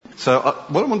So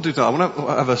what I want to do now, I want to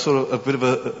have a sort of a bit of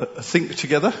a think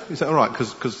together. Is that all right?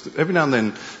 Because every now and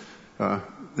then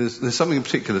there's something in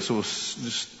particular sort of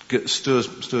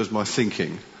stirs my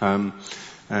thinking. And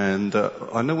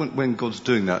I know when God's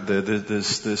doing that,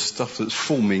 there's stuff that's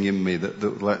forming in me that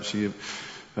will actually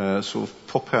sort of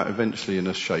pop out eventually in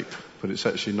a shape, but it's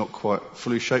actually not quite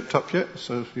fully shaped up yet.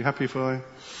 So, are you happy if I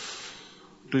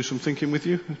do some thinking with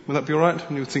you? Will that be all right?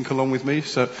 And you'll think along with me.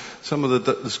 So, some of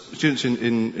the students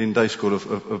in day school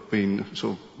have been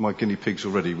sort of my guinea pigs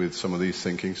already with some of these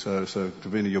thinking. So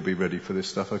Davina, you'll be ready for this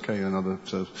stuff, okay?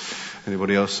 So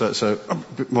anybody else? So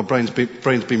my brain's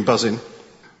been buzzing.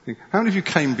 How many of you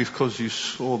came because you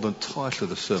saw the title of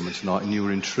the sermon tonight and you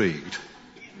were intrigued?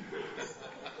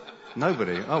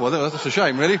 Nobody. Oh, well, that's a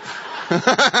shame, really.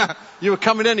 You were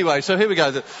coming anyway, so here we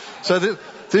go. So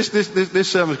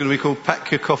this sermon's going to be called Pack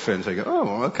Your Coffin. So you go,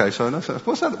 oh, okay, so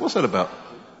what's that about?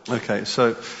 Okay,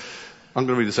 so I'm going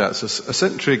to read this out. So a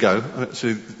century ago,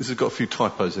 actually, this has got a few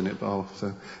typos in it, but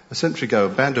a century ago, a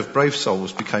band of brave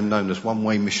souls became known as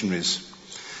one-way missionaries.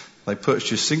 They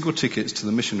purchased single tickets to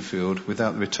the mission field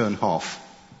without the return half.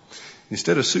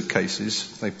 Instead of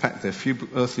suitcases, they packed their few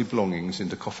earthly belongings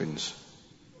into coffins.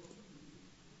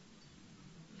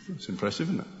 It's impressive,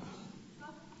 isn't it?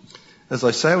 As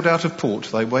they sailed out of port,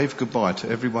 they waved goodbye to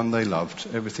everyone they loved,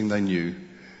 everything they knew.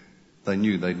 They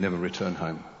knew they'd never return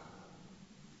home.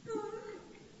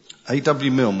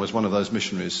 A.W. Milne was one of those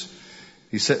missionaries.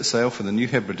 He set sail for the New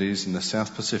Hebrides in the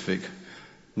South Pacific,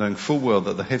 knowing full well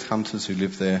that the headhunters who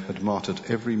lived there had martyred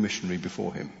every missionary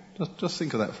before him. Just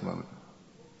think of that for a moment.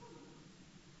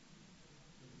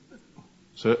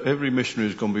 So every missionary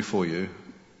who's gone before you,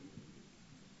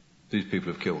 these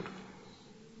people have killed.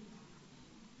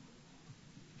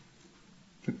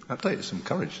 That takes some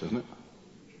courage, doesn't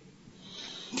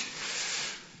it?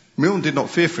 Milne did not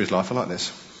fear for his life. I like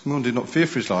this. Milne did not fear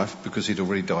for his life because he'd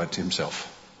already died to himself.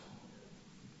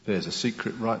 There's a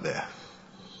secret right there.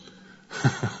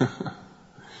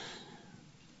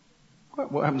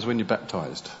 What happens when you're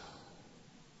baptized?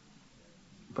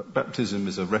 Baptism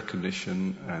is a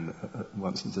recognition and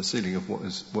once it's a sealing of what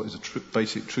is a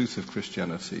basic truth of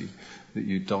Christianity, that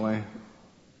you die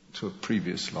to a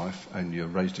previous life and you're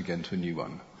raised again to a new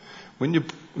one. When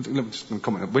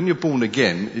you're born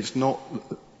again, it's not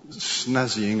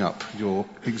snazzying up your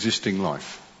existing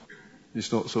life.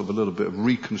 It's not sort of a little bit of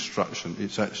reconstruction.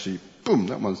 It's actually, boom,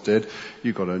 that one's dead.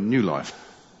 You've got a new life.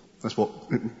 That's what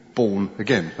born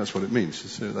again. That's what it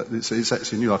means. It's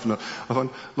actually a new life. And I find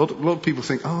a lot of people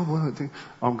think, oh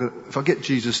well, if I get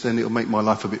Jesus, then it'll make my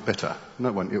life a bit better. No,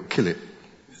 it won't. It'll kill it.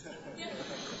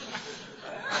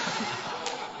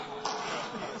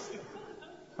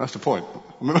 That's the point. I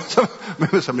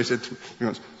remember somebody said to me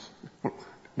once,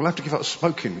 we'll have to give up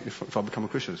smoking if I become a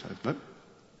Christian. I said, no, you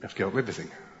have to give up everything.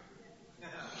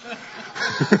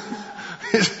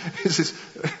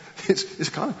 It's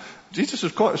kind of, Jesus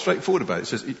was quite straightforward about it. He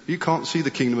says, you can't see the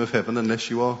kingdom of heaven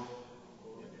unless you are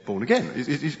born again.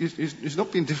 He's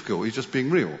not being difficult, he's just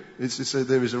being real.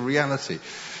 There is a reality.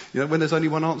 You know, when there's only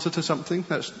one answer to something,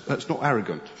 that's not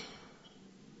arrogant.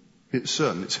 It's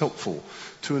certain, it's helpful.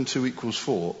 2 and 2 equals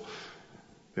 4.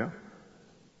 Yeah?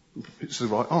 It's the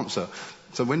right answer.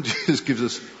 So when Jesus gives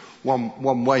us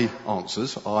one-way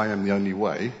answers, I am the only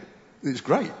way, it's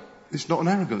great. It's not an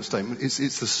arrogant statement. It's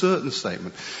the certain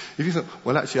statement. If you think,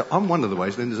 well, actually, I'm one of the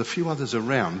ways, then there's a few others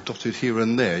around, dotted here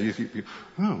and there.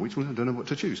 Which one? I don't know what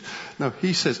to choose. No,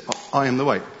 he says, I am the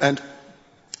way. And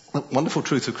the wonderful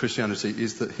truth of Christianity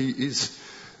is that he is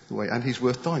the way, and he's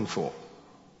worth dying for.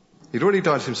 He'd already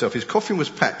died himself. His coffin was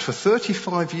packed for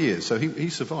 35 years, so he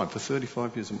survived for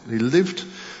 35 years. He lived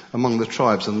among the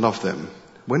tribes and loved them.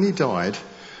 When he died,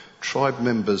 tribe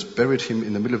members buried him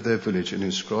in the middle of their village and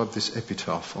inscribed this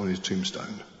epitaph on his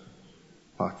tombstone.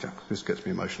 This gets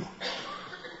me emotional.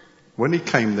 When he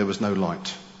came, there was no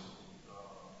light.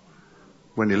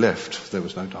 When he left, there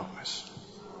was no darkness.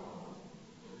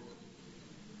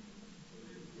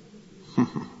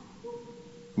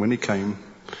 When he came,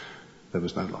 there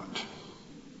was no light.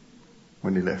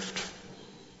 When he left,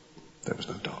 there was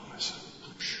no darkness.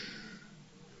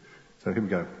 So here we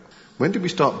go. When did we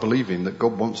start believing that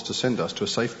God wants to send us to a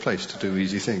safe place to do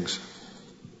easy things?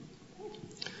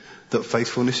 That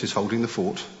faithfulness is holding the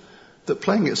fort? That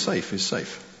playing it safe is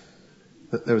safe?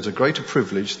 That there is a greater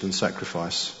privilege than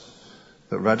sacrifice?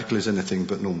 That radical is anything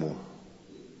but normal?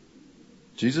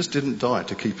 Jesus didn't die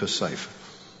to keep us safe.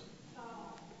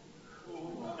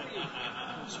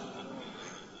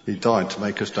 He died to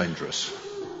make us dangerous.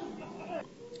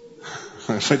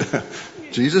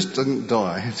 Jesus didn't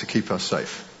die to keep us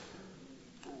safe.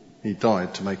 He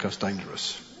died to make us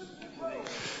dangerous.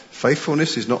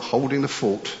 Faithfulness is not holding the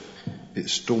fort,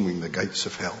 it's storming the gates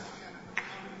of hell.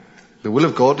 The will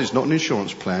of God is not an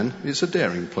insurance plan, it's a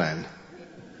daring plan.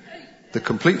 The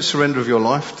complete surrender of your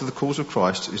life to the cause of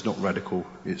Christ is not radical,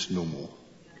 it's normal.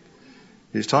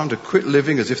 It's time to quit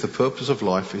living as if the purpose of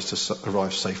life is to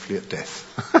arrive safely at death.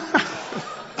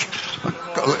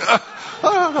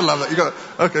 I love that.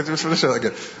 Okay, just finish that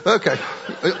again. Okay.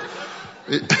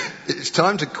 It's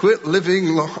time to quit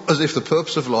living as if the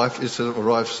purpose of life is to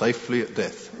arrive safely at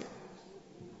death.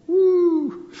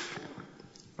 Woo.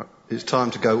 It's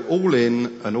time to go all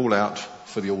in and all out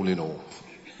for the all in all.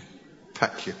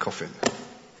 Pack your coffin.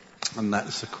 And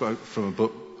that's a quote from a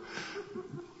book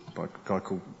by a guy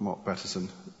called Mark Batterson.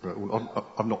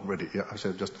 I've not read it yet. I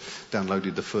said I've just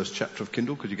downloaded the first chapter of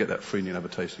Kindle. Could you get that free and you have a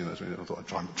tasting? I thought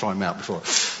I'd try him out before,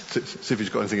 see if he's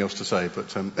got anything else to say.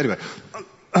 But anyway,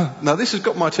 now this has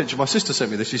got my attention. My sister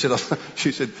sent me this. She said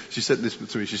this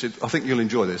to me. She said, I think you'll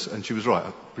enjoy this, and she was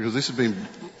right because this has been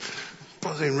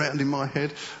buzzing around in my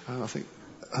head. And I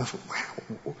thought,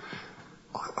 wow,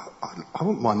 I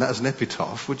wouldn't mind that as an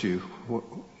epitaph, would you?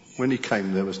 When he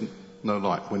came, there was no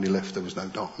light. When he left, there was no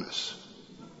darkness.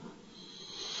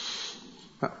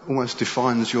 That almost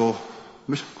defines your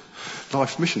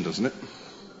life mission, doesn't it?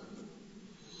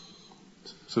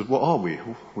 So what are we?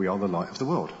 We are the light of the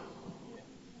world.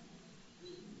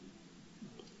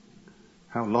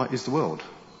 How light is the world?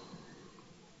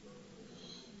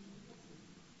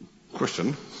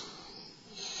 Question.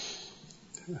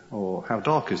 Or how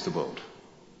dark is the world?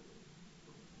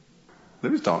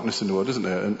 There is darkness in the world, isn't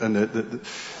there? And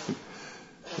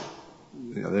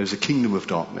there's a kingdom of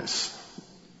darkness.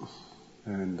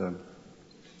 And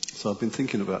so I've been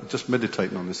thinking about, just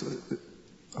meditating on this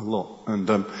a lot. And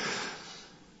a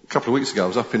couple of weeks ago I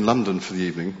was up in London for the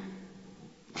evening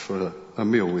for a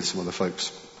meal with some other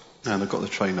folks. And I got the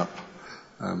train up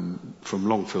from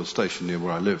Longfield Station near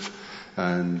where I live.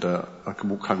 And I can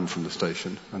walk home from the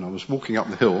station. And I was walking up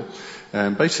the hill,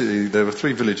 and basically there were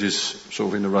 3 villages sort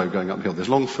of in a row going up the hill. There's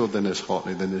Longfield, then there's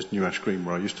Hartley, then there's New Ash Green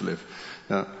where I used to live.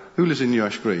 Now, who lives in New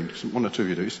Ash Green? One or two of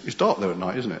you do. It's dark there at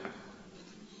night, isn't it?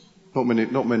 Not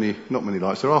many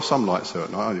lights. There are some lights there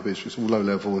at night, but it's all low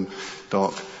level and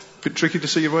dark. A bit tricky to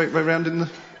see your way around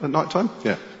at night time?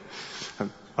 Yeah.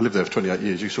 I lived there for 28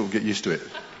 years. You sort of get used to it.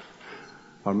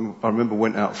 I remember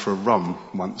went out for a run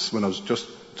once when I was just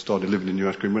started living in New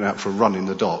Ash Green. Went out for a run in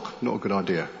the dark. Not a good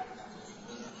idea.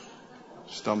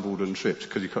 Stumbled and tripped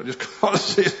because you can't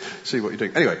see what you're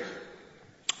doing. Anyway,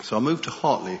 so I moved to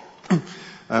Hartley,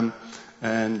 and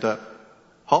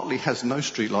Hartley has no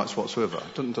street lights whatsoever.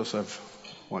 It doesn't just have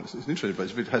one. It's an interesting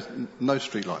place, but it has no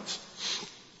street lights.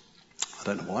 I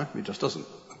don't know why. It just doesn't.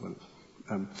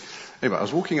 Anyway, I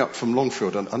was walking up from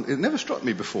Longfield, and it never struck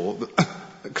me before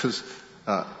because.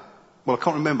 I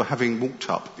can't remember having walked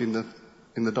up in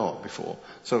the dark before.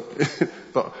 So,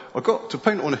 but I got to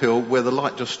Painter Hill where the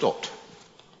light just stopped.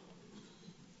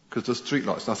 Because there's street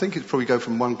lights. And I think it'd probably go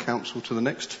from one council to the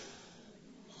next.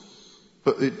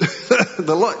 But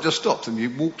the light just stopped and you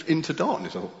walked into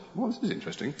darkness. I thought, well, this is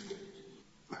interesting.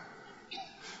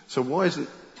 So why isn't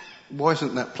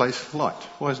that place light?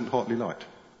 Why isn't Hartley light?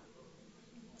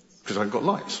 Because I haven't got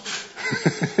lights.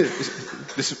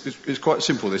 It's quite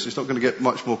simple, it's not going to get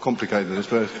much more complicated than this,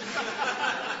 but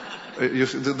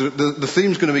the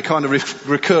theme's going to be kind of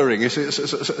recurring. So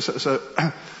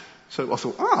I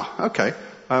thought, okay.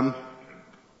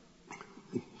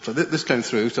 So this came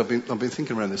through, so I've been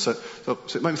thinking around this. So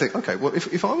it made me think, okay, well,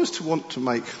 if I was to want to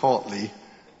make Hartley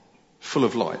full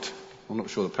of light, I'm not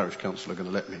sure the parish council are going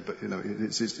to let me, but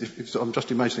I'm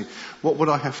just imagining, what would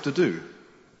I have to do?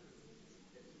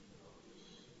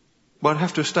 Well, I'd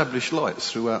have to establish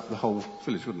lights throughout the whole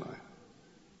village, wouldn't I?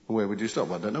 And where would you start?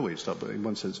 Well, I don't know where you'd start, but in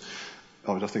one sense,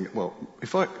 I would think, well,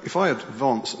 if I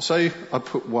advance, say I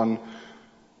put one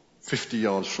 50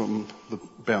 yards from the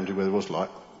boundary where there was light,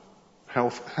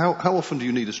 how often do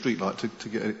you need a street light to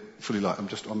get it fully light?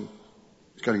 It's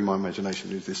going in my imagination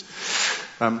to do this.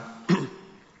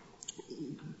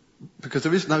 Because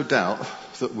there is no doubt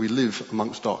that we live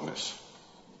amongst darkness.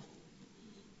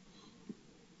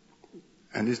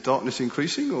 And is darkness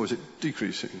increasing or is it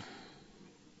decreasing?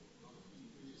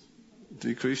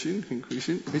 Decreasing,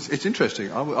 increasing. It's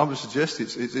interesting. I would suggest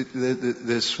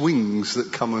there's swings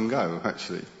that come and go.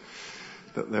 Actually,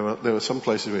 that there are some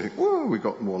places where you think, "Whoa, we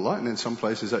got more light," and then some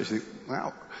places actually,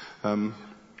 "Wow." I'm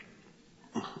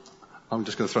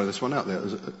just going to throw this one out there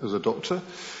as a doctor.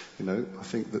 I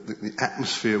think that the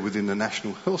atmosphere within the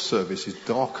National Health Service is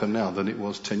darker now than it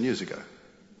was 10 years ago.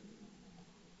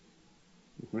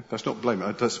 That's not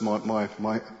blaming. That's my.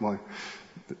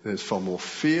 There's far more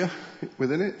fear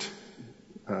within it.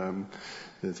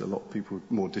 There's a lot of people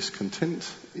more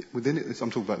discontent within it. I'm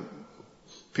talking about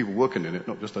people working in it,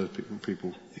 not just those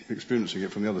people experiencing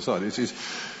it from the other side.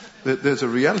 There's a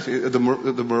reality. The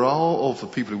morale of the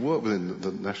people who work within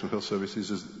the National Health Service is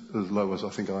as low as I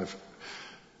think I've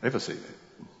ever seen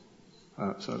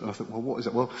it. So I thought, well, what is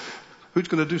it? Well, who's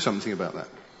going to do something about that?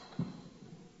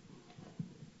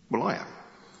 Well, I am.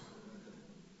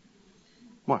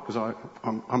 Why? Because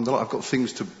I've got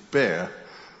things to bear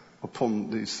upon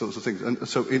these sorts of things. And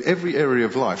so in every area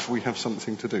of life, we have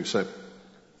something to do. So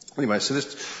anyway, I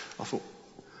thought,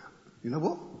 you know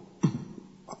what?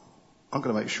 I'm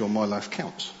going to make sure my life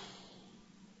counts.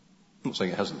 I'm not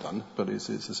saying it hasn't done, but it's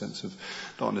a sense of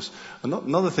darkness.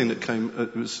 Another thing that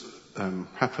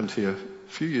happened here a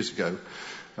few years ago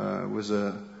was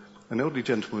an elderly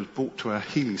gentleman was brought to our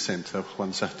healing centre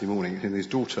one Saturday morning, and his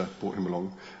daughter brought him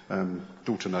along.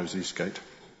 Daughter knows Eastgate.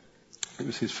 It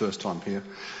was his first time here.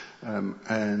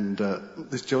 And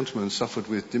this gentleman suffered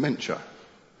with dementia.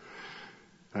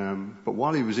 But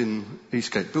while he was in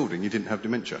Eastgate building, he didn't have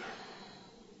dementia.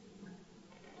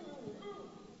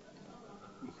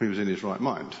 He was in his right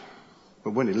mind.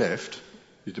 But when he left,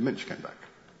 his dementia came back.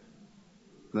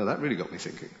 Now that really got me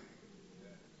thinking.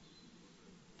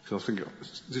 Because I was thinking,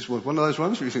 this was one of those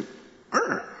ones where you think,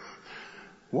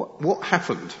 what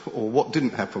happened or what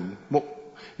didn't happen? You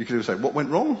could even say, what went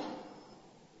wrong?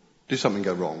 Did something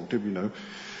go wrong? Did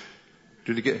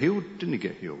he get healed? Didn't he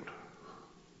get healed? You know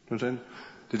what I'm saying?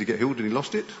 Did he get healed and he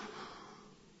lost it?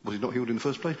 Was he not healed in the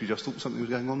first place? He just thought something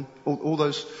was going on? All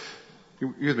those,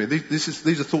 you with me?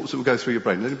 These are thoughts that will go through your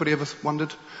brain. Anybody ever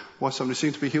wondered why somebody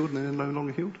seemed to be healed and then they're no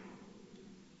longer healed?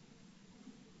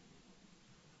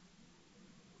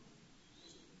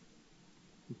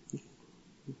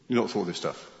 You've not thought of this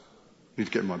stuff. You need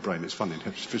to get in my brain. It's funny.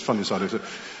 It's funny inside.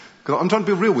 Because I'm trying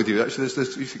to be real with you. Actually, you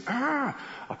think, I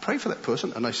pray for that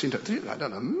person, and they seem to do that.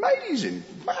 Amazing.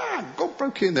 God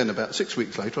broke in. Then about 6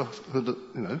 weeks later, I heard that,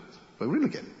 they were in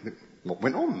again. What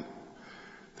went on?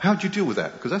 How do you deal with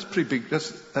that? Because that's pretty big.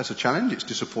 That's a challenge. It's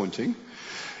disappointing.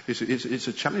 It's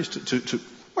a challenge to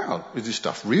is this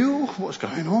stuff real? What's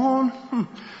going on?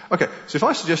 Okay. So if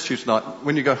I suggest to you tonight,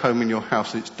 when you go home in your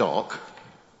house and it's dark,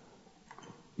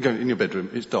 you go in your bedroom,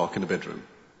 it's dark in the bedroom.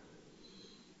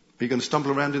 Are you going to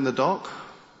stumble around in the dark,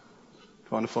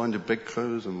 trying to find your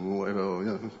bedclothes and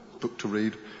whatever, book to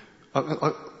read?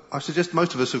 I suggest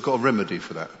most of us have got a remedy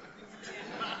for that.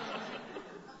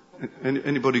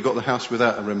 Anybody got the house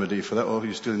without a remedy for that, or are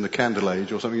you still in the candle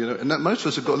age or something? And most of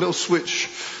us have got a little switch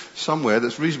somewhere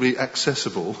that's reasonably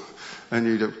accessible, and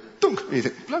you go, dunk, and you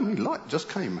think, bloody light just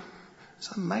came.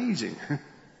 It's amazing.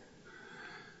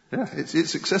 Yeah,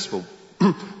 it's accessible.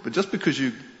 But just because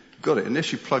you got it,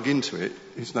 unless you plug into it,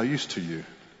 it's no use to you.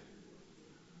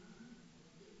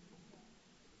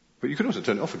 But you can also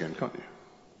turn it off again, can't you?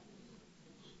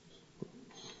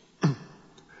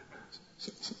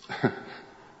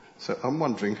 So I'm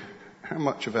wondering, how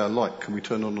much of our light can we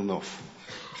turn on and off?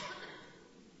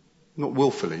 Not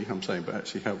willfully, I'm saying, but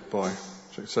actually helped by.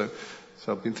 So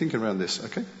I've been thinking around this,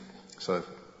 okay? So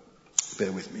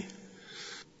bear with me.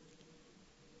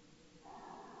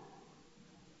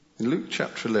 In Luke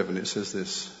chapter 11 it says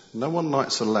this: no one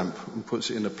lights a lamp and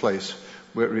puts it in a place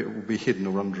where it will be hidden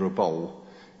or under a bowl.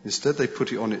 Instead they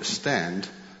put it on its stand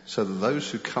so that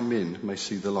those who come in may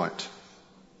see the light.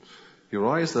 Your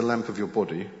eye is the lamp of your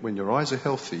body. When your eyes are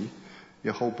healthy,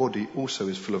 your whole body also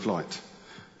is full of light.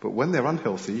 But when they're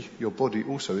unhealthy, your body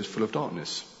also is full of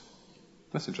darkness.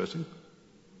 That's interesting.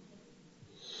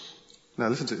 Now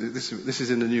listen to this. This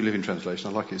is in the New Living Translation.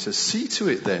 I like it. It says, see to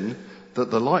it then that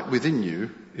the light within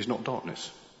you is not darkness.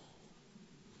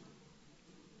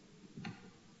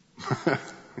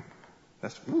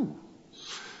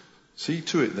 See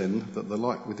to it then that the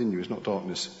light within you is not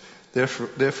darkness.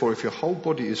 Therefore, if your whole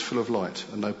body is full of light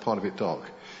and no part of it dark,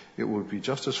 it will be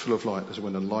just as full of light as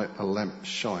when a lamp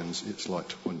shines its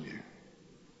light on you.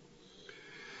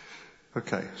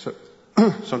 Okay, so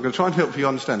I'm going to try and help you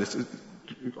understand this.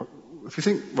 If you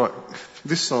think, right,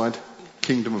 this side,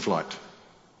 kingdom of light.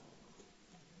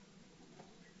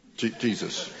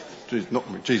 Jesus, not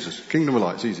me, Jesus. Kingdom of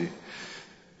light, it's easy.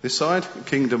 This side,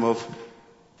 kingdom of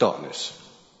darkness.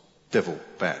 Devil,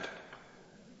 bad.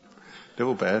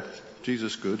 Devil, bad.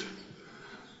 Jesus, good.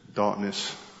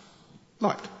 Darkness,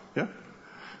 light. Yeah?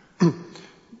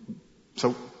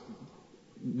 So,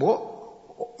 what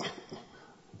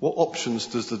options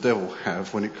does the devil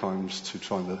have when it comes to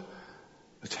trying to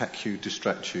attack you,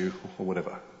 distract you, or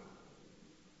whatever?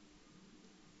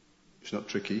 It's not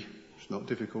tricky. It's not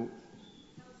difficult.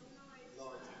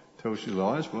 Tells you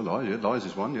lies. Well, lies, yeah. Lies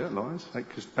is one, yeah, lies.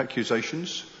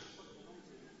 Accusations.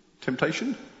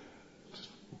 Temptation.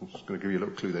 I'm just going to give you a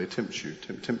little clue there. He tempts you.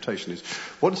 Temptation is,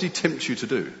 what does he tempt you to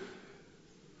do?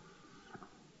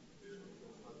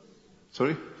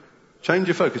 Sorry? Change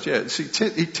your focus. Yeah. See,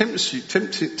 he tempts you.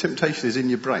 Temptation is in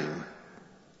your brain.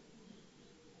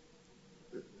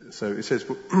 So it says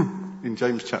in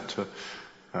James chapter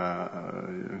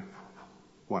 1,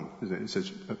 isn't it? It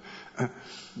says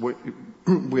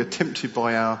we are tempted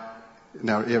by in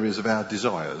our areas of our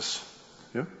desires.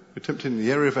 Yeah, we're tempted in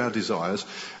the area of our desires,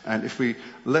 and if we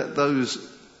let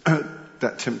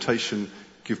that temptation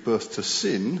give birth to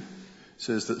sin, it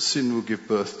says that sin will give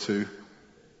birth to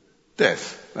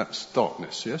death. That's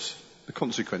darkness. Yes, the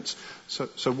consequence.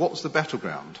 So what's the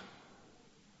battleground?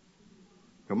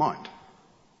 Your mind.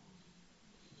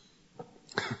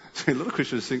 See, a lot of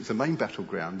Christians think the main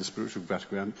battleground, the spiritual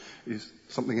battleground, is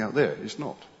something out there. It's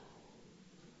not.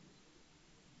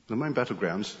 The main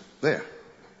battleground's there.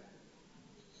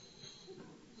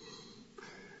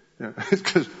 Yeah, it's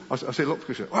because I see a lot of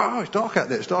Christians, it's dark out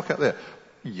there, it's dark out there.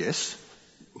 Yes.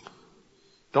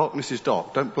 Darkness is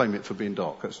dark. Don't blame it for being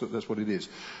dark. That's what it is.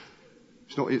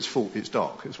 It's not its fault, it's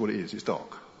dark. It's what it is, it's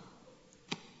dark.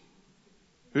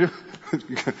 People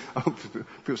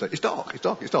say, it's dark, it's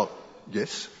dark, it's dark.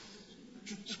 Yes.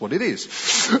 It's what it is.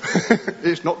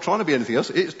 It's not trying to be anything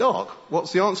else. It's dark.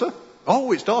 What's the answer?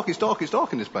 Oh, it's dark, it's dark, it's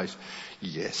dark in this place.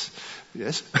 Yes.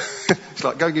 Yes. It's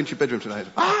like going into your bedroom tonight.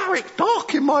 It's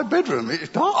dark in my bedroom. It's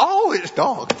dark. Oh, it's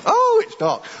dark. Oh, it's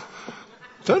dark.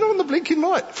 Turn on the blinking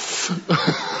light.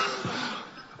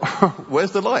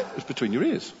 Where's the light? It's between your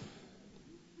ears.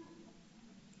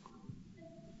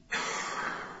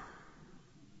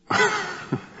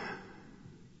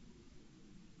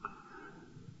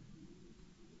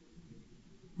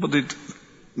 What did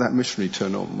that missionary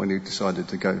turn on when he decided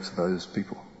to go to those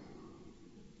people?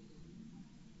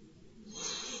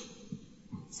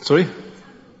 Sorry?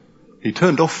 He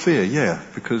turned off fear, yeah,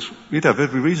 because he'd have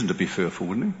every reason to be fearful,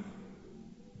 wouldn't he?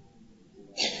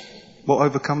 What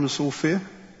overcomes all fear?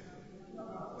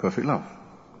 Perfect love.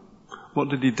 What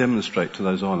did he demonstrate to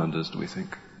those islanders, do we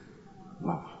think?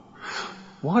 Love.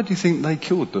 Why do you think they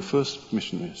killed the first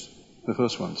missionaries, the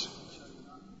first ones?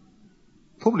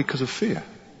 Probably because of fear.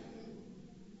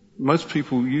 Most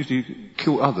people usually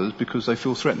kill others because they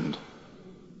feel threatened.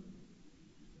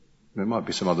 There might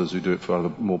be some others who do it for other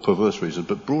more perverse reasons,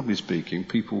 but broadly speaking,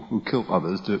 people who kill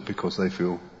others do it because they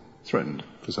feel threatened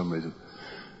for some reason.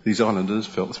 These islanders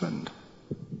felt threatened.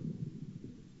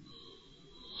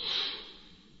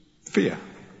 Fear,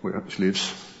 which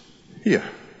lives here,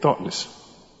 darkness.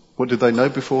 What did they know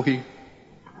before he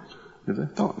lived there?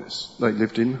 Darkness. They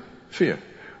lived in fear.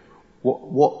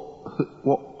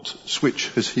 What switch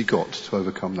has he got to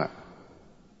overcome that?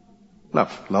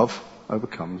 Love. Love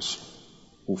overcomes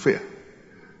all fear.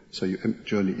 So you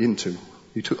journey into.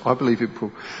 I believe it.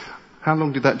 How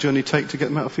long did that journey take to get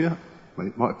them out of fear? Well,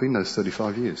 it might have been those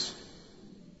 35 years.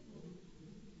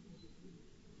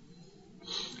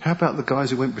 How about the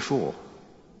guys who went before?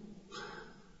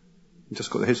 And just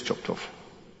got their heads chopped off.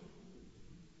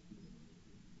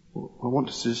 Well, I want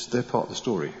to say they're part of the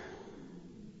story.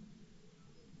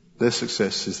 Their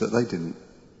success is that they didn't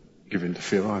give in to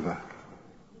fear either.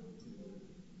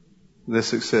 Their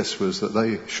success was that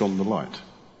they shone the light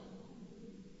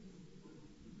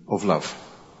of love.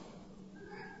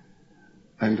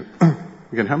 And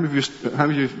again, how many of you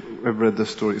have ever read the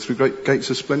story? Through Great Gates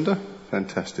of Splendor?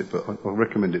 Fantastic, but I'll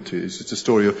recommend it to you. It's a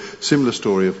similar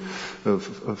story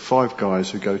of 5 guys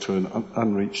who go to an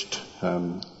unreached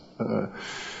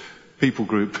people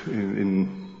group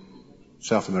in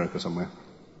South America somewhere.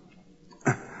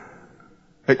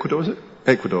 Ecuador, is it?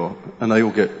 Ecuador, and they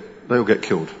all get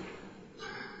killed.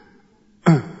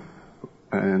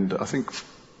 And I think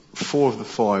 4 of the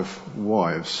 5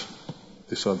 wives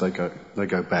decide they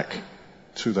go back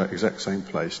to that exact same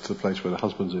place, to the place where the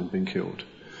husbands had been killed,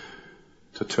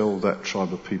 to tell that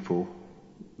tribe of people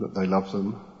that they love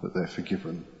them, that they're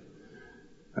forgiven,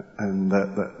 and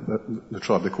that the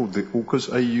tribe, they're called the Aucas,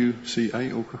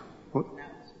 A-U-C-A, Auca.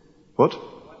 What?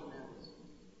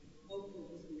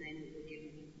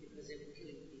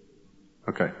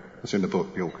 Okay, that's in the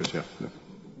book, the Aucas, yeah.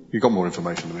 You got more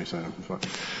information than me, so that's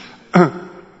fine.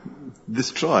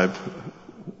 This tribe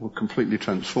were completely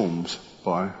transformed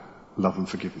by love and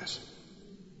forgiveness.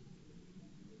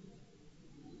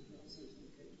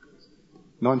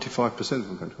 95%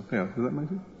 of them. Yeah, does that make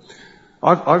sense?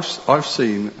 I've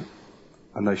seen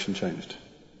a nation changed.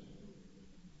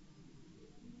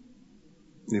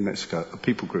 In Mexico, a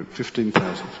people group,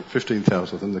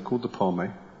 15,000 of them. They're called the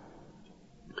Palme.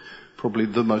 Probably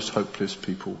the most hopeless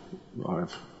people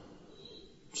I've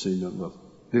seen.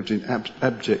 Lived in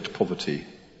abject poverty.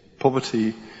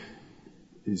 Poverty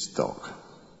is dark.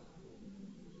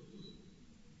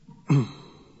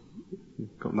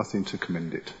 Got nothing to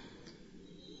commend it.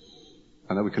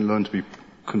 I know we can learn to be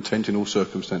content in all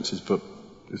circumstances, but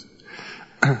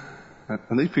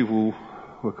and these people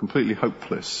were completely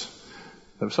hopeless.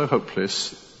 They were so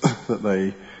hopeless that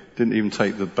they didn't even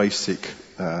take the basic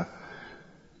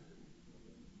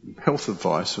health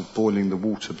advice of boiling the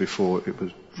water before it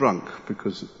was drunk,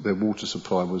 because their water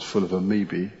supply was full of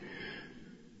amoebae.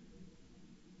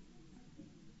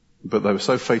 But they were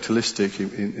so fatalistic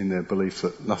in their belief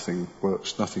that nothing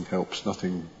works, nothing helps,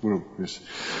 nothing will,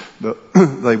 that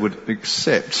they would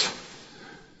accept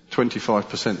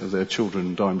 25% of their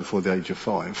children dying before the age of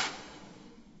 5.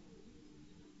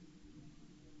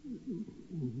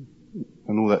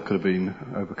 And all that could have been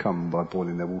overcome by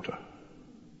boiling their water.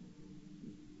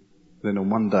 Then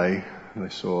on one day, they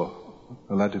saw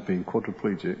a lad who'd been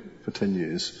quadriplegic for 10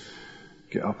 years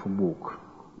get up and walk.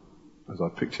 As I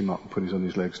picked him up and put him on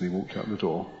his legs and he walked out the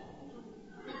door.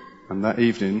 And that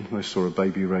evening, they saw a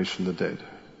baby raised from the dead.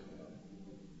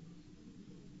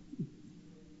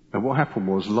 And what happened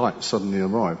was light suddenly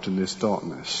arrived in this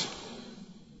darkness.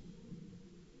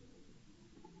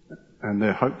 And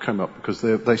their hope came up because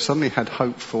they suddenly had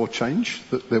hope for change,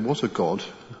 that there was a God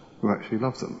who actually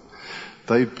loved them.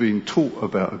 They'd been taught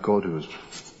about a God who was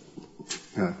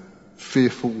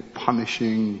fearful,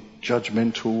 punishing,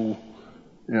 judgmental,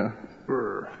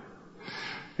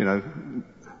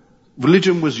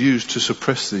 religion was used to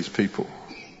suppress these people.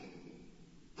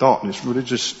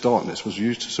 Religious darkness was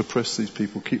used to suppress these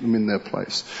people, keep them in their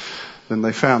place. Then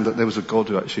they found that there was a God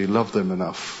who actually loved them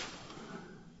enough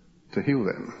to heal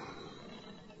them.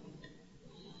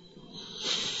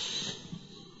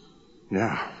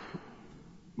 Yeah.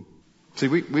 See,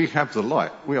 we have the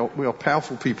light. We are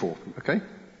powerful people, okay?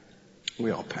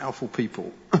 We are powerful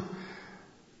people.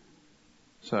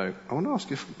 So, I want to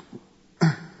ask if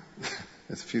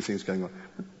there's a few things going on.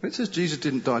 It says Jesus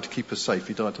didn't die to keep us safe,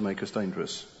 he died to make us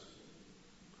dangerous.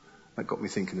 That got me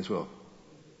thinking as well.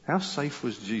 How safe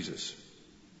was Jesus?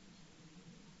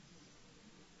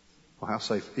 Or how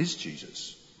safe is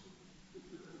Jesus?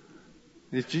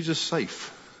 Is Jesus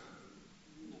safe?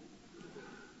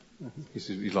 He's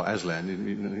like Aslan.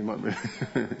 He might be.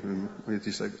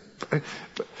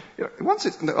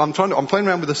 I'm playing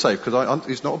around with the safe because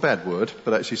it's not a bad word,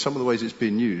 but actually some of the ways it's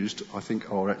being used, I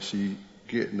think, are actually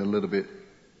getting a little bit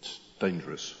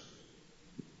dangerous.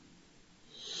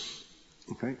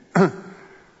 Okay.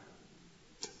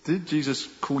 Did Jesus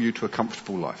call you to a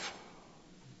comfortable life?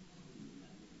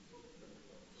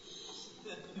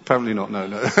 Apparently not. No.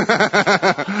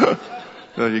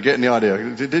 No, you're getting the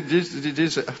idea. Did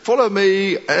Jesus say, follow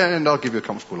me and I'll give you a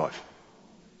comfortable life?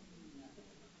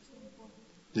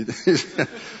 You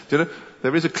know,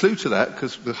 there is a clue to that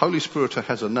because the Holy Spirit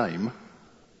has a name.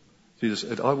 Jesus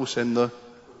said, I will send the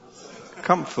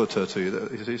Comforter to you.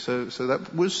 You see, so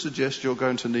that would suggest you're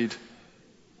going to need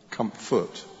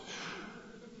comfort.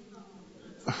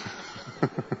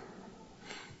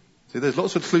 See, there's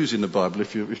lots of clues in the Bible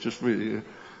if you just really...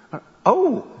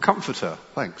 Comforter.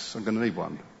 Thanks. I'm going to need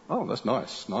one. Oh, that's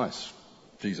nice. Nice.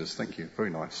 Jesus, thank you. Very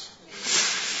nice.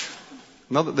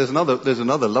 There's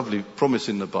another lovely promise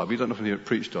in the Bible. You don't often hear it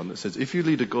preached on that says, if you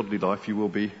lead a godly life, you will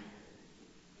be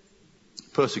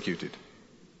persecuted.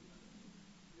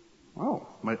 Oh,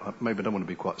 maybe I don't want to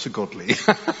be quite so godly.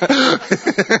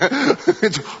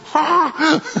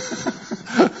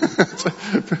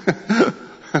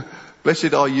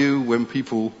 Blessed are you when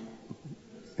people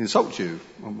insult you.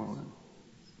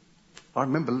 I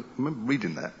remember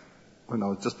reading that when I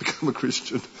was just become a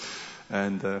Christian,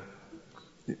 and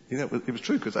it was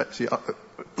true because actually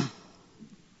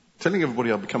telling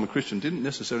everybody I'd become a Christian didn't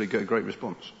necessarily get a great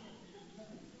response.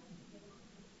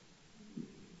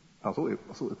 I thought it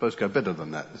was supposed to go better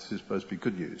than that. This is supposed to be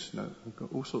good news. No, I've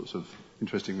got all sorts of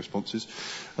interesting responses,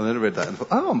 and then I read that and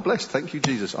thought, I'm blessed. Thank you,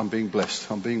 Jesus. I'm being blessed.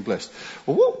 I'm being blessed.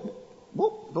 Well,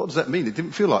 what does that mean? It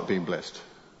didn't feel like being blessed.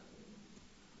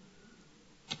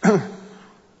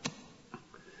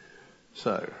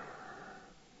 So,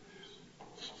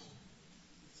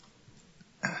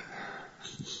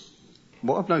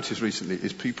 what I've noticed recently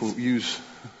is people use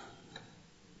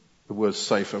the word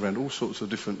safe around all sorts of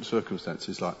different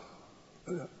circumstances, like,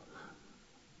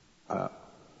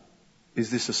 is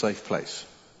this a safe place?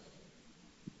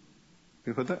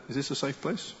 You've heard that? Is this a safe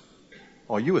place?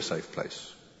 Are you a safe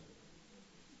place?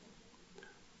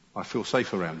 I feel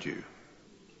safe around you.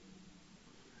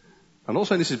 I'm not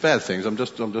saying this is bad things.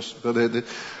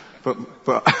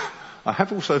 But I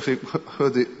have also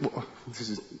heard it.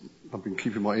 I've been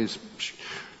keeping my ears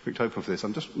pricked open for this.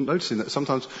 I'm just noticing that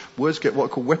sometimes words get what I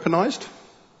call weaponized.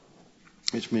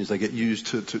 which means they get used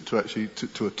to actually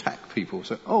to attack people.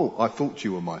 So, oh, I thought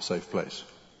you were my safe place.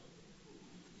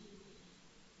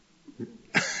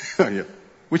 Yeah.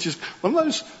 Which is one of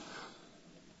those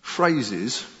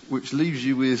phrases which leaves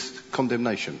you with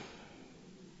condemnation.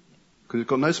 Because it's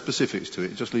got no specifics to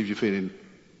it, it just leaves you feeling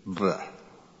bleh.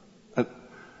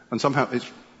 And somehow it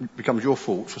becomes your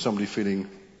fault for somebody feeling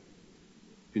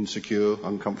insecure,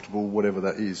 uncomfortable, whatever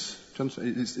that is.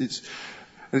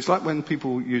 It's like when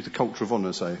people use the culture of honour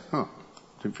and say,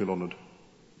 didn't feel honoured.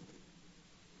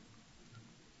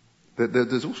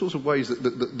 There's all sorts of ways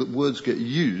that words get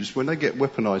used when they get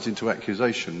weaponised into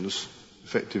accusations,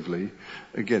 effectively,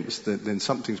 against, then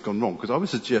something's gone wrong. Because I would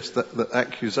suggest that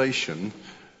accusation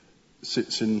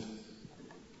sits in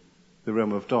the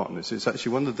realm of darkness. It's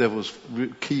actually one of the devil's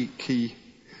key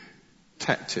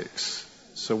tactics.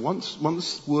 So once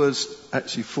words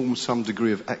actually form some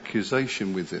degree of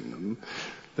accusation within them,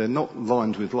 they're not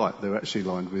lined with light, they're actually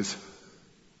lined with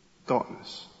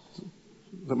darkness.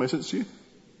 Does that make sense to you?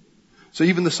 So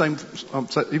even the same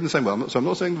way, I'm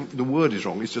not saying the word is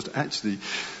wrong, it's just actually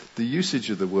the usage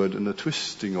of the word and the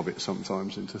twisting of it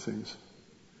sometimes into things.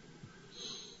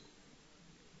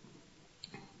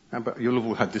 How about, you'll have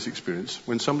all had this experience.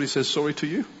 When somebody says sorry to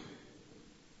you,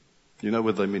 you know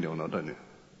whether they mean it or not, don't you?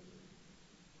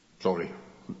 Sorry.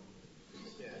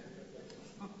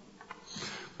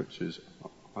 Which is,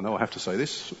 I know I have to say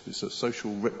this, it's a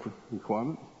social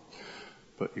requirement,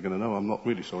 but you're going to know I'm not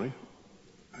really sorry,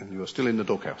 and you are still in the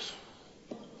doghouse.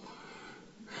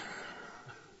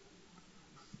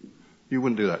 You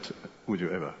wouldn't do that, would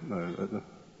you ever? No.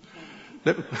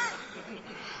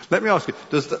 Let me ask you,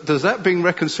 does that bring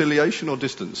reconciliation or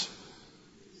distance?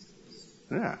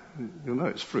 Yeah, you'll know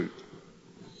it's fruit.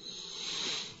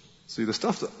 See, the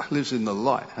stuff that lives in the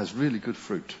light has really good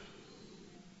fruit.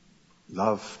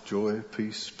 Love, joy,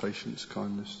 peace, patience,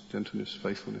 kindness, gentleness,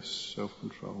 faithfulness,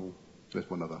 self-control. There's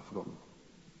one other, I've forgotten.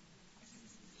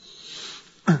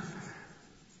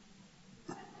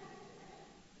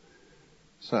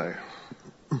 So,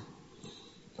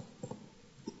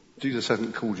 Jesus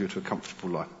hasn't called you to a comfortable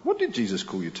life. What did Jesus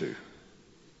call you to?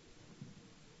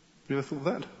 You ever thought of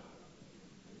that?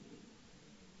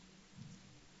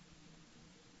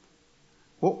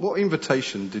 What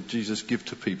invitation did Jesus give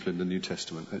to people in the New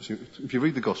Testament? Actually, if you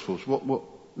read the Gospels,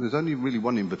 there's only really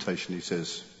one invitation. He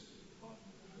says,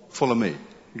 follow me. You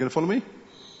going to follow me?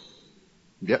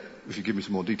 Yep, if you give me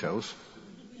some more details.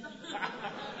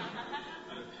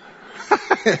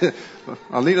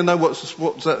 I need to know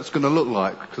what that's going to look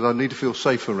like, because I need to feel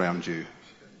safe around you.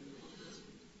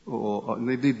 Or I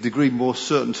need a degree more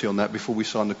certainty on that before we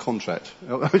sign the contract.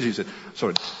 Jesus said,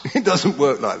 sorry, it doesn't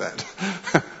work like that.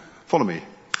 Follow me.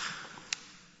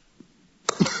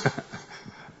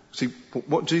 See,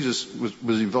 what Jesus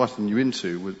was inviting you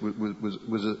into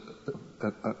was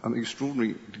an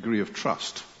extraordinary degree of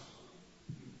trust.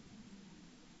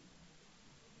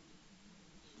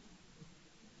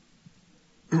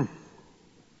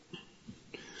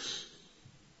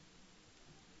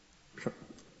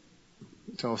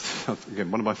 Again,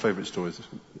 one of my favourite stories,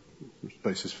 the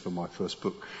basis for my first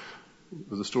book,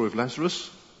 was the story of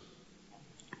Lazarus.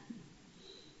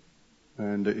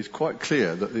 And it's quite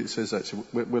clear that it says actually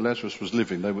where Lazarus was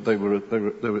living, they were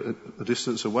a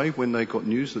distance away when they got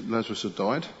news that Lazarus had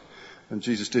died, and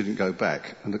Jesus didn't go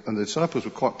back. And the disciples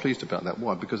were quite pleased about that.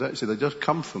 Why? Because actually they just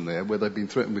come from there where they'd been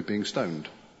threatened with being stoned.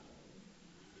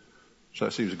 So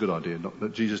that seems a good idea, not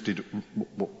that Jesus did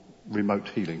remote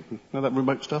healing. Know that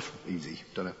remote stuff? Easy.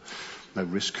 No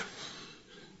risk.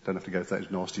 Don't have to go to those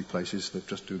nasty places. They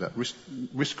just do that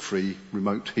risk-free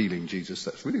remote healing, Jesus.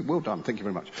 That's really well done. Thank you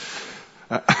very much.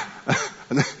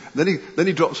 And then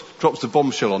he drops the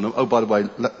bombshell on them. Oh, by the way,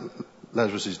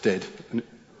 Lazarus is dead.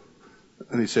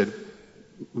 And he said,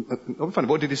 funny,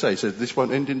 what did he say? He said, this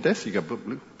won't end in death. You go,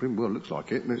 pretty well, looks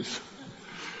like it.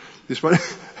 This won't.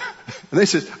 And he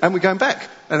says, and we're going back.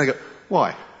 And they go,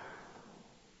 why?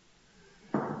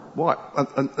 Why?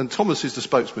 And Thomas is the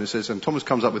spokesman. He says, and Thomas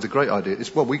comes up with a great idea.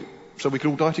 It's, so we can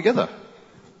all die together.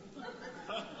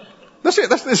 That's it.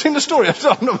 That's in the story.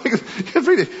 I'm not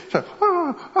really. So,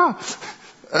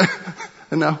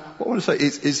 and now, what I want to say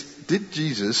is, did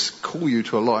Jesus call you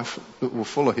to a life that will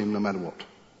follow him no matter what?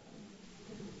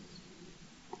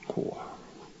 Cool.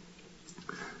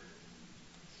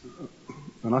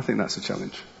 And I think that's a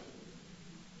challenge.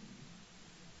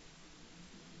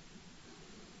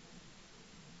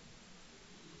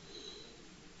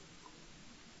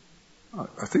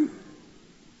 I think,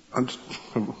 just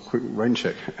a quick rain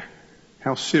check.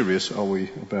 How serious are we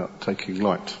about taking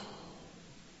light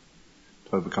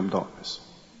to overcome darkness?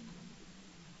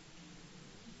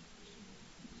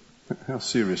 How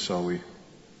serious are we?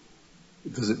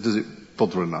 Does it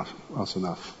bother us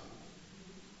enough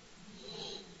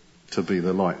to be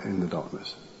the light in the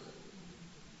darkness?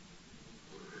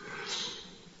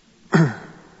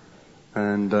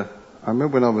 And I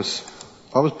remember when I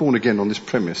was born again on this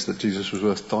premise that Jesus was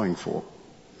worth dying for.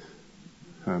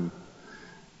 And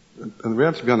the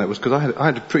reality behind that was because I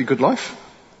had a pretty good life,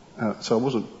 so I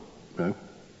wasn't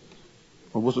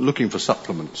looking for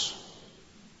supplements.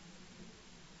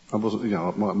 I wasn't,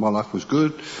 my life was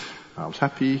good. I was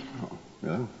happy,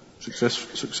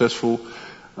 successful,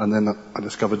 and then I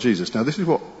discovered Jesus. Now, this is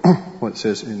what it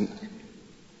says in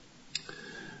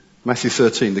Matthew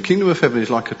 13. The kingdom of heaven is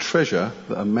like a treasure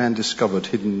that a man discovered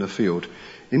hidden in a field.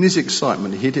 In his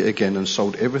excitement, he hid it again and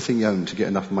sold everything he owned to get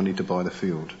enough money to buy the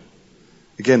field.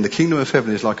 Again, the kingdom of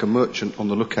heaven is like a merchant on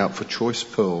the lookout for choice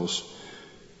pearls.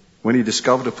 When he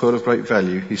discovered a pearl of great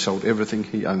value, he sold everything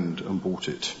he owned and bought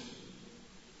it.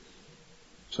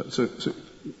 So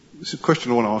it's a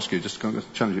question I want to ask you, just to kind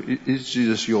of challenge you. Is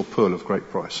Jesus your pearl of great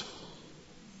price?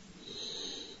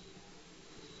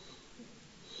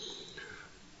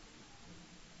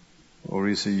 Or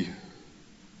is he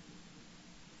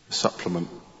a supplement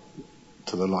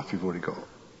to the life you've already got?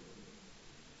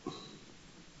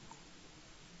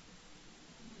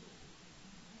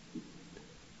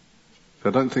 I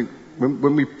don't think,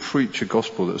 when we preach a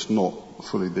gospel that's not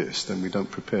fully this, then we don't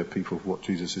prepare people for what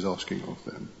Jesus is asking of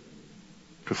them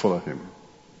to follow him.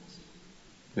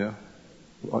 Yeah?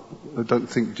 I don't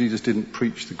think Jesus didn't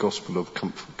preach the gospel of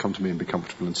come to me and be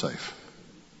comfortable and safe.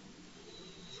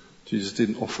 Jesus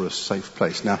didn't offer a safe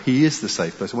place. Now, he is the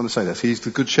safe place. I want to say that. He's the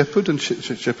good shepherd, and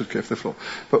shepherds care for the flock.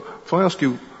 But if I ask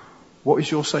you, what is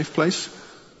your safe place?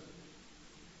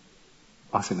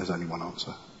 I think there's only one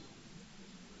answer.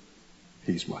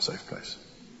 He's my safe place.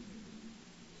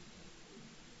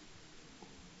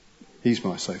 He's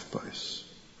my safe place.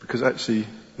 Because actually,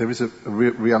 there is a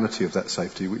reality of that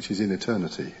safety which is in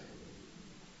eternity.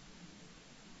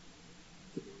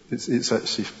 It's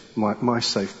actually, my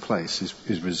safe place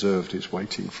is reserved, it's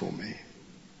waiting for me.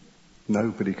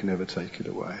 Nobody can ever take it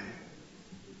away.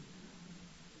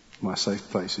 My safe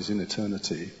place is in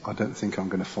eternity. I don't think I'm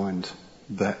going to find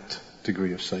that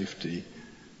degree of safety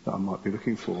that I might be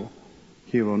looking for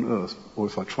here on earth, or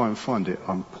if I try and find it,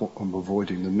 I'm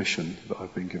avoiding the mission that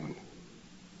I've been given.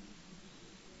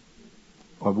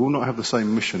 I will not have the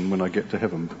same mission when I get to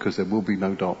heaven, because there will be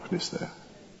no darkness there.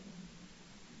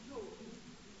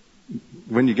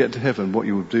 When you get to heaven, what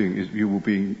you will be doing is you will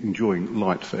be enjoying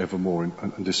light forevermore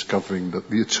and discovering that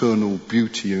the eternal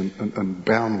beauty and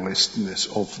boundlessness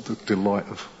of the delight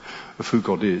of who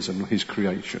God is and his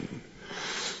creation.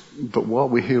 But while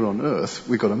we're here on earth,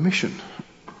 we've got a mission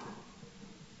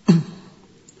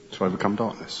to overcome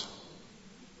darkness.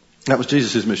 That was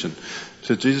Jesus' mission.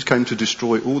 So Jesus came to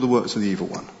destroy all the works of the evil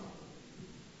one.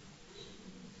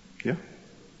 Yeah?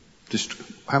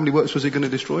 How many works was he going to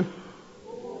destroy?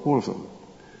 All of them.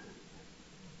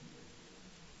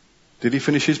 Did he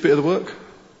finish his bit of the work?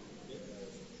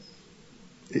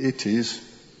 It is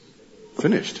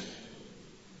finished.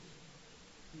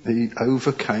 He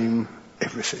overcame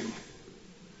everything.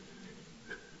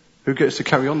 Who gets to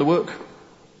carry on the work?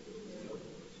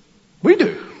 We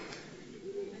do.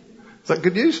 Is that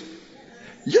good news?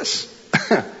 Yes.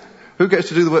 Who gets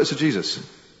to do the works of Jesus?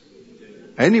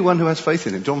 Anyone who has faith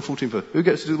in him. John 14:4. Who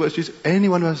gets to do the works of Jesus?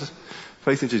 Anyone who has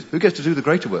faith in Jesus. Who gets to do the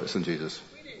greater works than Jesus?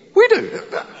 We do.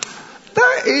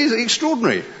 That is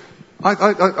extraordinary.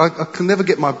 I can never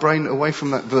get my brain away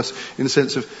from that verse in the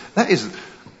sense of that is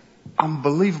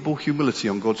unbelievable humility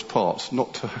on God's part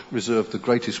not to reserve the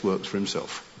greatest works for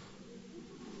himself.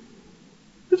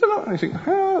 I think,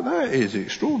 that is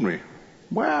extraordinary.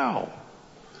 Wow.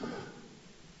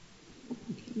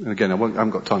 And again, I haven't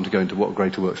got time to go into what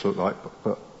greater works look like,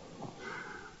 but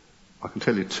I can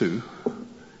tell you two.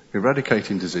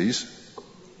 Eradicating disease,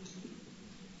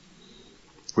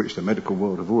 which the medical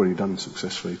world have already done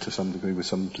successfully to some degree with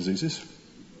some diseases.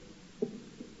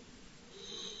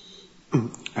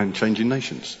 And changing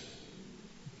nations.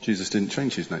 Jesus didn't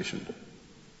change his nation.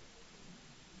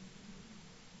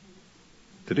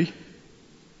 Did he?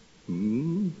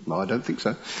 No, I don't think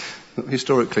so.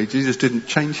 Historically, Jesus didn't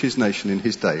change his nation in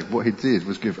his day. What he did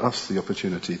was give us the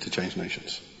opportunity to change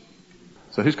nations.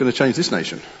 So who's going to change this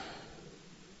nation?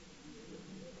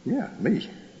 Yeah, me.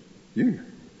 You.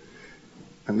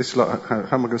 And this is like, how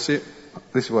am I going to see it?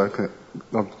 This is where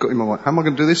I've got in my mind. How am I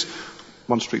going to do this?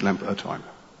 One street lamp at a time.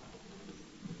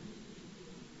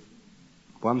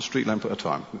 One street lamp at a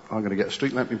time. I'm going to get a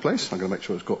street lamp in place. I'm going to make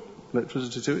sure it's got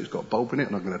electricity to it, it's got a bulb in it,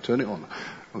 and I'm going to turn it on.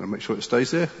 I'm going to make sure it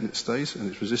stays there, and it stays,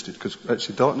 and it's resisted, because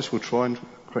actually darkness will try and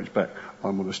crouch back.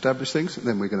 I'm going to establish things, and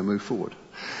then we're going to move forward.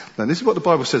 Now, this is what the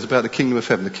Bible says about the kingdom of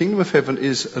heaven. The kingdom of heaven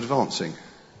is advancing.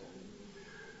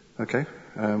 Okay?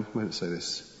 Where did it say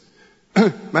this?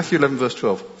 Matthew 11 verse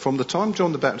 12. From the time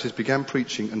John the Baptist began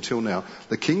preaching until now,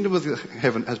 the kingdom of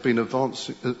heaven has been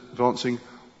advancing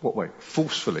what way?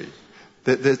 Forcefully.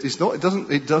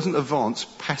 It doesn't advance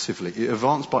passively. It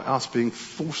advances by us being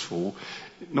forceful,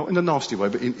 not in a nasty way,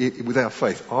 but with our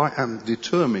faith. I am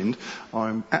determined,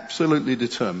 I'm absolutely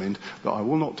determined that I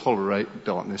will not tolerate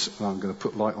darkness, and I'm going to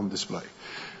put light on display.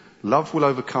 Love will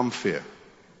overcome fear.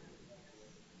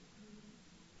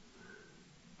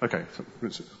 Okay, so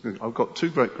I've got two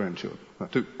grandchildren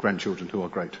who are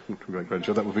great.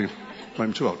 Great-grandchildren, that would be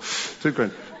maybe too old.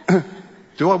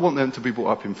 Do I want them to be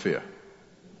brought up in fear?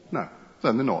 No,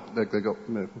 they're not.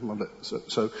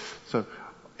 So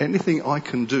anything I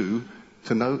can do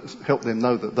to help them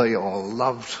know that they are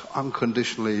loved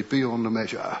unconditionally beyond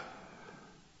measure,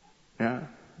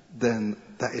 then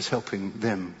that is helping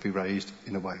them be raised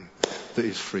in a way that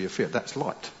is free of fear. That's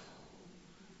light.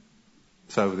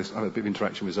 So I had a bit of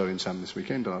interaction with Zoe and Sam this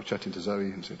weekend, and I was chatting to Zoe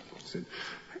and said,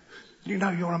 you know,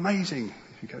 you're amazing.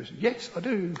 She goes, yes, I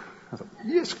do. I thought,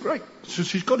 yes, great. So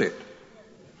she's got it.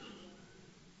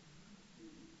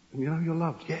 And you know, you're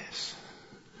loved. Yes.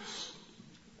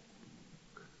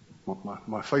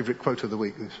 My favourite quote of the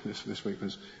week this week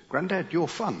was, Grandad, you're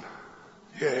fun.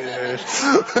 Yes.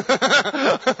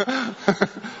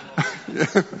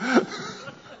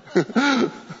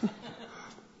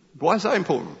 Why is that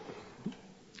important?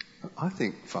 I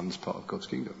think fun's part of God's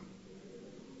kingdom.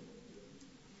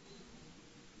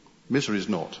 Misery is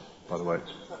not, by the way.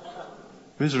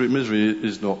 Misery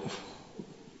is not.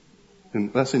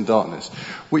 That's in darkness.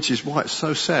 Which is why it's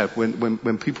so sad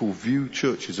when people view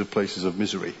churches as places of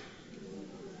misery.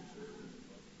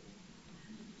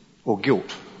 Or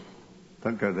guilt.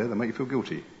 Don't go there, they make you feel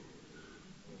guilty.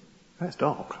 That's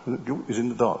dark. Guilt is in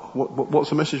the dark. What's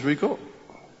the message we got?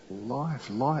 Life,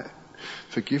 light,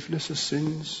 forgiveness of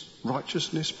sins,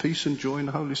 righteousness, peace and joy in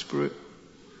the Holy Spirit.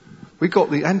 We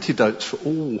got the antidotes for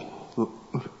all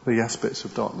the aspects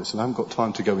of darkness, and I haven't got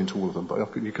time to go into all of them,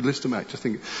 but you could list them out. Just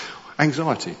think,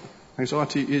 anxiety.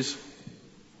 Anxiety is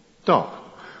dark.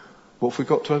 What have we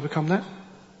got to overcome that?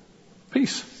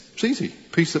 Peace. It's easy.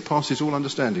 Peace that passes all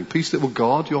understanding. Peace that will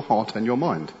guard your heart and your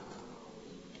mind.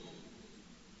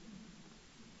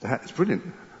 That's brilliant.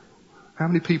 How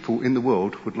many people in the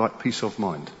world would like peace of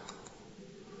mind?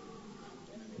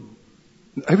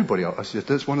 Everybody, I said,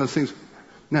 that's one of the things.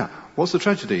 Now, what's the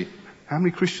tragedy? How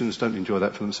many Christians don't enjoy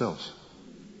that for themselves?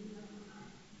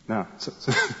 Now,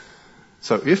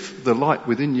 so if the light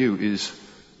within you is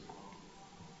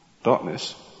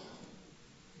darkness,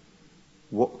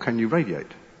 what can you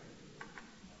radiate?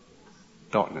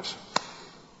 Darkness.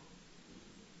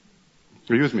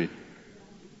 Are you with me?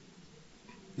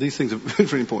 These things are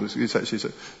very important. It's actually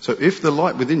so if the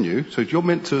light within you, so if you're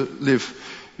meant to live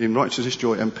in righteousness,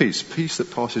 joy and peace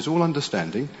that passes all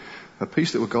understanding, a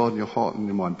peace that will guard your heart and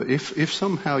your mind. But if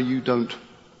somehow you don't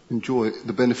enjoy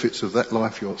the benefits of that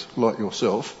life like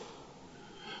yourself,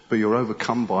 but you're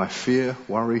overcome by fear,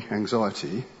 worry,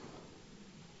 anxiety,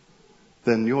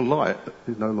 then your light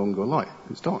is no longer light,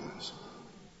 it's darkness.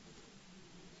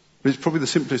 It's probably the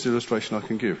simplest illustration I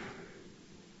can give.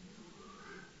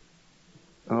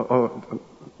 I'll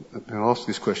ask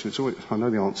this question. I know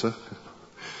the answer,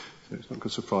 so it's not going to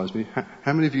surprise me.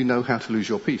 How many of you know how to lose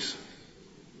your peace?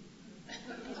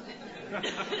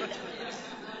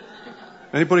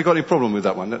 Anybody got any problem with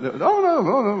that one? No, I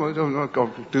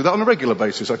do that on a regular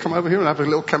basis. I come over here and have a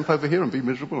little camp over here and be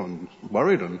miserable and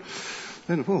worried, and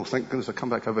then, thank goodness I come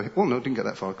back over here. No, I didn't get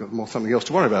that far. I've got something else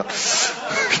to worry about.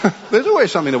 There's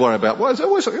always something to worry about. Well, there's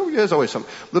always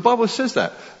something. The Bible says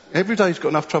that. Every day's got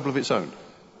enough trouble of its own.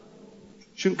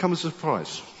 Shouldn't come as a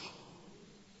surprise.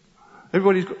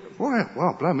 Everybody's got,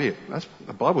 well, blow me. That's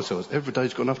the Bible says every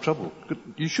day's got enough trouble.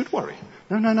 You should worry.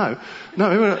 No.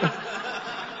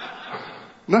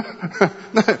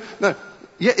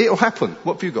 Yeah, it'll happen.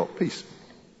 What have you got? Peace.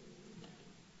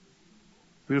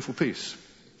 Beautiful peace.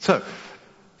 So,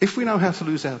 if we know how to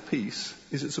lose our peace,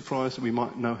 is it surprised that we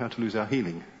might know how to lose our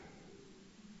healing?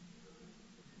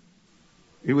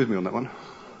 Are you with me on that one?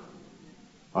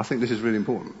 I think this is really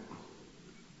important.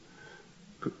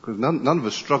 Because none of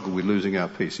us struggle with losing our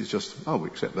peace. It's just, we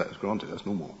accept that as granted. That's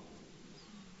normal.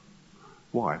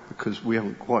 Why? Because we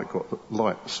haven't quite got the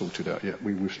light sorted out yet.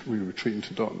 We retreat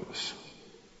into darkness.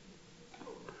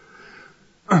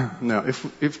 Now,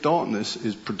 if darkness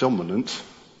is predominant,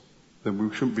 then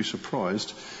we shouldn't be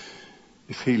surprised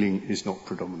if healing is not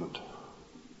predominant.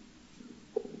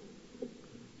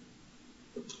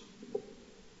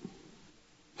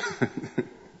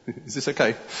 Is this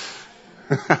okay?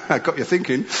 I got you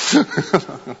thinking.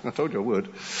 I told you I would.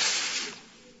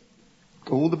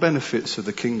 All the benefits of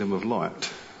the kingdom of light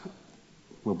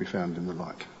will be found in the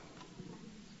light.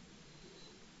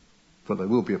 But they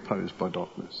will be opposed by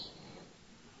darkness.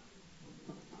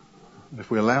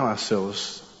 If we allow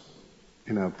ourselves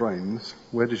in our brains,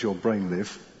 where does your brain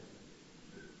live?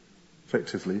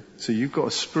 Effectively. So you've got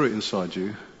a spirit inside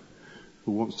you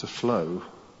who wants to flow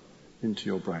into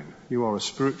your brain. You are a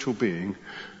spiritual being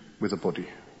with a body.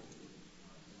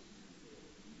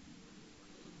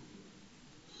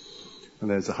 And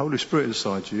there's the Holy Spirit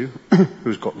inside you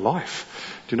who's got life.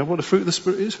 Do you know what the fruit of the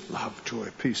Spirit is? Love, joy,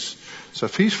 peace. So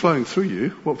if He's flowing through you,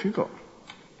 what have you got?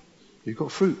 You've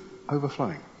got fruit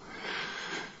overflowing.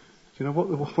 Do you know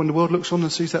what? When the world looks on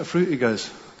and sees that fruit, it goes,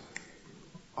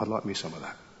 I'd like me some of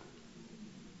that.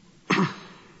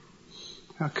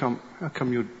 How come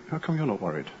you're not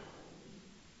worried?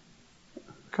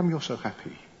 How come you're so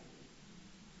happy?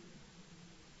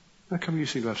 How come you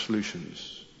seem to have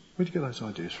solutions? Where do you get those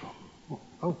ideas from?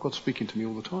 Oh, God's speaking to me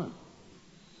all the time.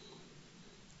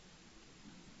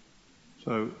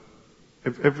 So,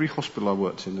 every hospital I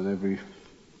worked in and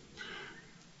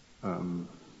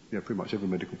pretty much every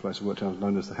medical place I worked in, I was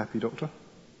known as the happy doctor.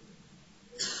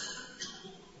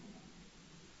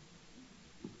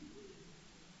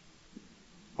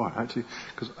 Why?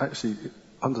 Because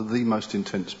under the most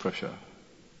intense pressure,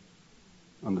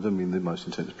 and I don't mean the most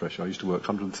intense pressure, I used to work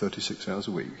 136 hours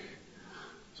a week.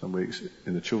 Some weeks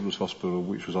in the children's hospital,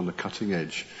 which was on the cutting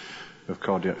edge of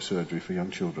cardiac surgery for young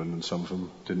children, and some of them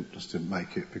didn't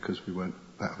make it because we weren't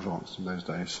that advanced in those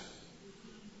days.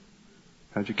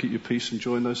 How do you keep your peace and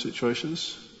joy in those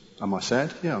situations? Am I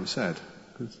sad? Yeah, I'm sad.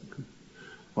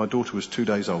 My daughter was 2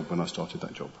 days old when I started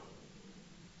that job.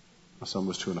 My son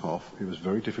was 2.5. It was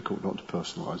very difficult not to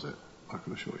personalise it, I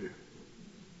can assure you.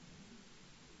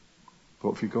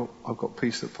 What have you got? I've got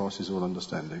peace that passes all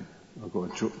understanding. I've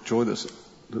got a joy that's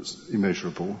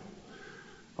immeasurable.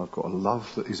 I've got a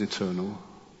love that is eternal.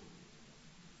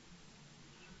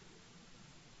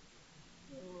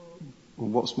 Well,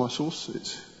 what's my source?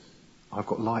 I've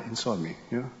got light inside me,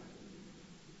 yeah?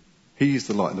 He's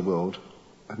the light of the world,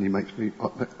 and He makes me...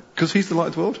 Because He's the light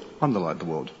of the world, I'm the light of the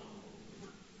world.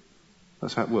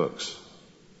 That's how it works.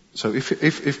 So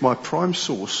if my prime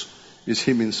source is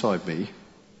Him inside me,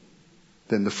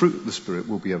 then the fruit of the Spirit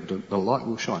will be evident, the light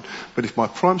will shine. But if my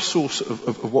prime source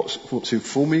of what's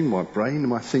informing my brain and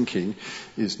my thinking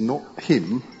is not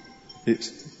Him, it's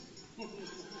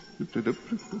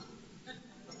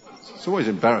always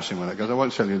embarrassing when that goes. I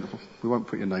won't tell you, we won't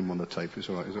put your name on the tape, it's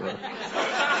alright,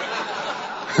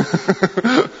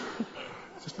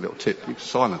 Just a little tip,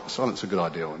 silence a good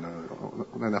idea. I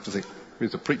don't have to think,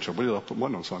 here's the preacher, where did I put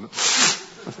mine on silent?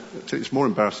 It's more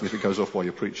embarrassing if it goes off while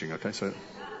you're preaching, okay, so...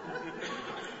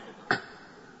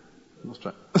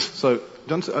 So,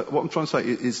 what I'm trying to say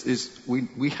is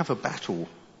we have a battle.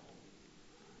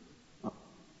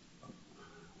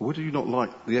 Would you not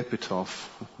like the epitaph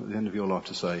at the end of your life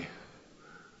to say,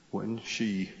 when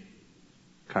she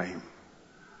came,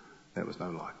 there was no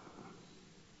light.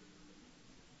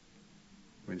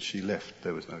 When she left,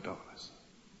 there was no darkness.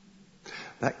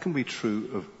 That can be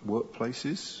true of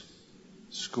workplaces,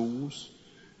 schools,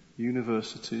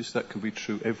 universities. That can be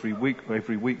true every week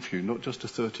for you, not just a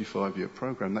 35-year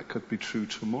program. That could be true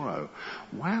tomorrow.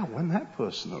 Wow, when that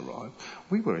person arrived,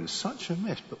 we were in such a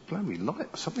mess, but blow me,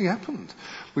 something happened.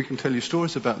 We can tell you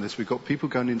stories about this. We've got people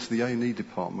going into the A&E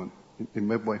department in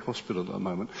Medway Hospital at the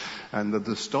moment, and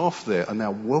the staff there are now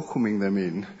welcoming them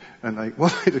in, and they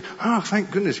do,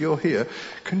 thank goodness you're here.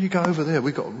 Can you go over there?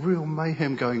 We've got real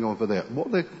mayhem going over there.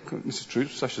 This is true,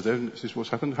 Sasha's there, this is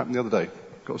what's happened the other day.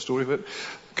 Got a story of it.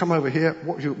 Come over here.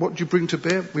 What do you bring to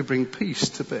bear? We bring peace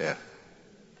to bear.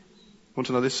 Want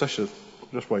to know this, Sasha?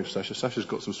 Just wave, Sasha. Sasha's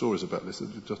got some stories about this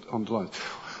that just underlines.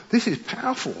 This is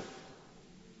powerful.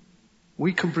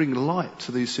 We can bring light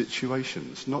to these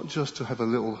situations, not just to have a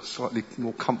little slightly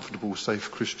more comfortable,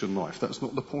 safe Christian life. That's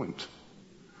not the point.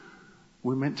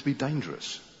 We're meant to be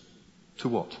dangerous. To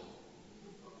what?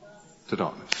 To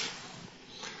darkness.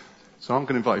 So I'm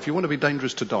going to invite, if you want to be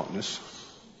dangerous to darkness,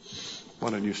 why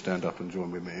don't you stand up and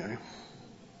join with me, eh?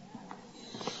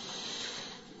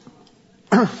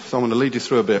 So I'm going to lead you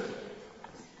through a bit.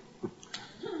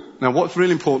 Now, what's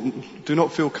really important, do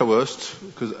not feel coerced,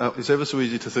 because it's ever so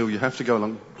easy to feel you have to go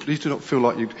along. Please do not feel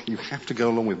like you have to go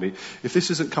along with me. If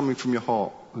this isn't coming from your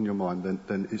heart and your mind,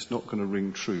 then it's not going to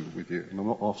ring true with you. And I'm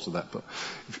not after that, but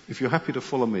if you're happy to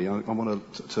follow me, I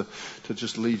want to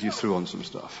just lead you through on some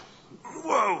stuff.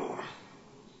 Whoa!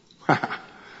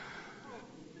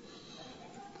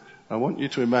 I want you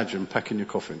to imagine packing your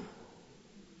coffin.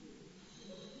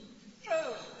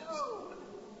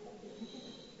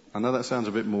 I know that sounds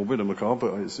a bit morbid and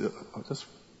macabre, but it's just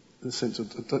the sense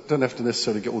of, don't have to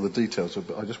necessarily get all the details of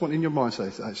it, but I just want in your mind to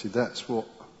say, actually, that's what,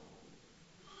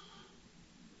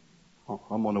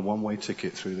 I'm on a one-way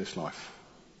ticket through this life.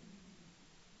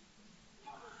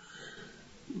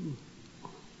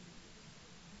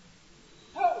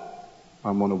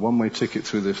 I'm on a one-way ticket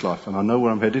through this life, and I know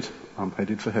where I'm headed. I'm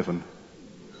headed for heaven.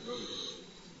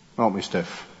 Aren't we,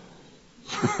 Steph?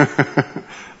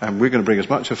 And we're going to bring as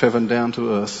much of heaven down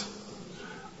to earth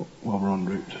while we're en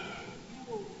route.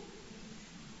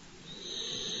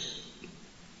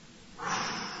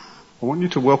 I want you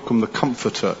to welcome the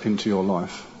Comforter into your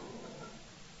life.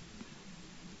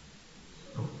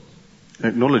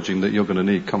 Acknowledging that you're going to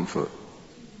need comfort.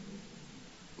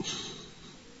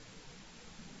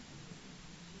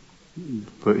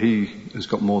 But He has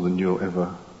got more than you'll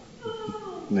ever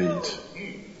need.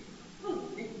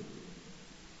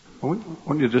 I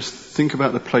want you to just think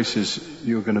about the places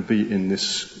you're going to be in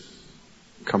this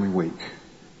coming week.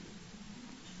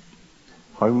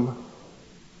 Home,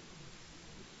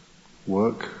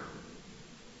 work,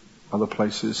 other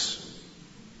places.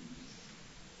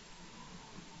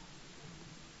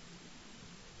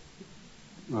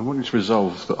 I want you to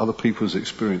resolve that other people's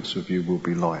experience of you will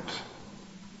be light.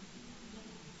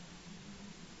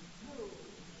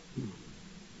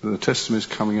 The testimony is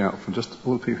coming out from just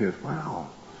all the people here. Wow.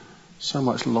 So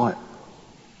much light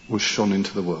was shone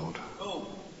into the world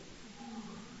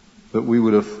that we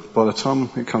would have, by the time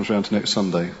it comes around to next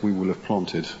Sunday, we will have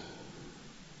planted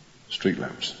street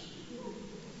lamps.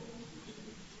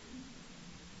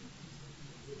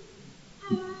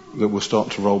 That will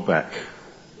start to roll back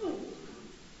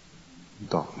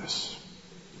darkness.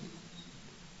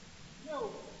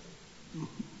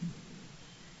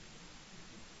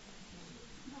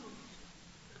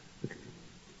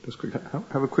 Just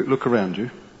have a quick look around you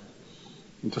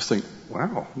and just think,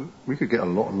 wow, we could get a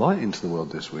lot of light into the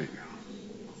world this week.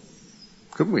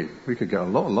 Couldn't we? We could get a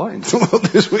lot of light into the world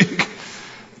this week.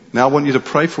 Now I want you to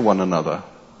pray for one another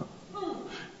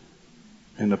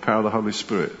in the power of the Holy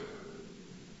Spirit,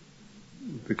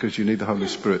 because you need the Holy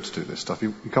Spirit to do this stuff.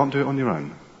 You can't do it on your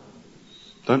own.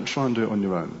 Don't try and do it on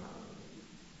your own.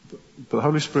 But the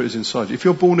Holy Spirit is inside you. If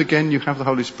you're born again, you have the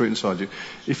Holy Spirit inside you.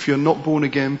 If you're not born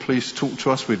again, please talk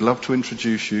to us. We'd love to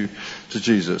introduce you to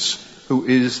Jesus, who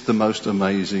is the most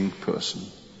amazing person.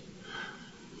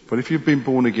 But if you've been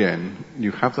born again,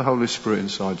 you have the Holy Spirit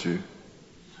inside you.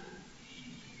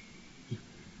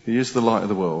 He is the light of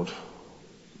the world.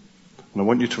 And I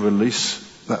want you to release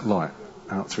that light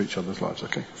out through each other's lives,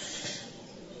 okay?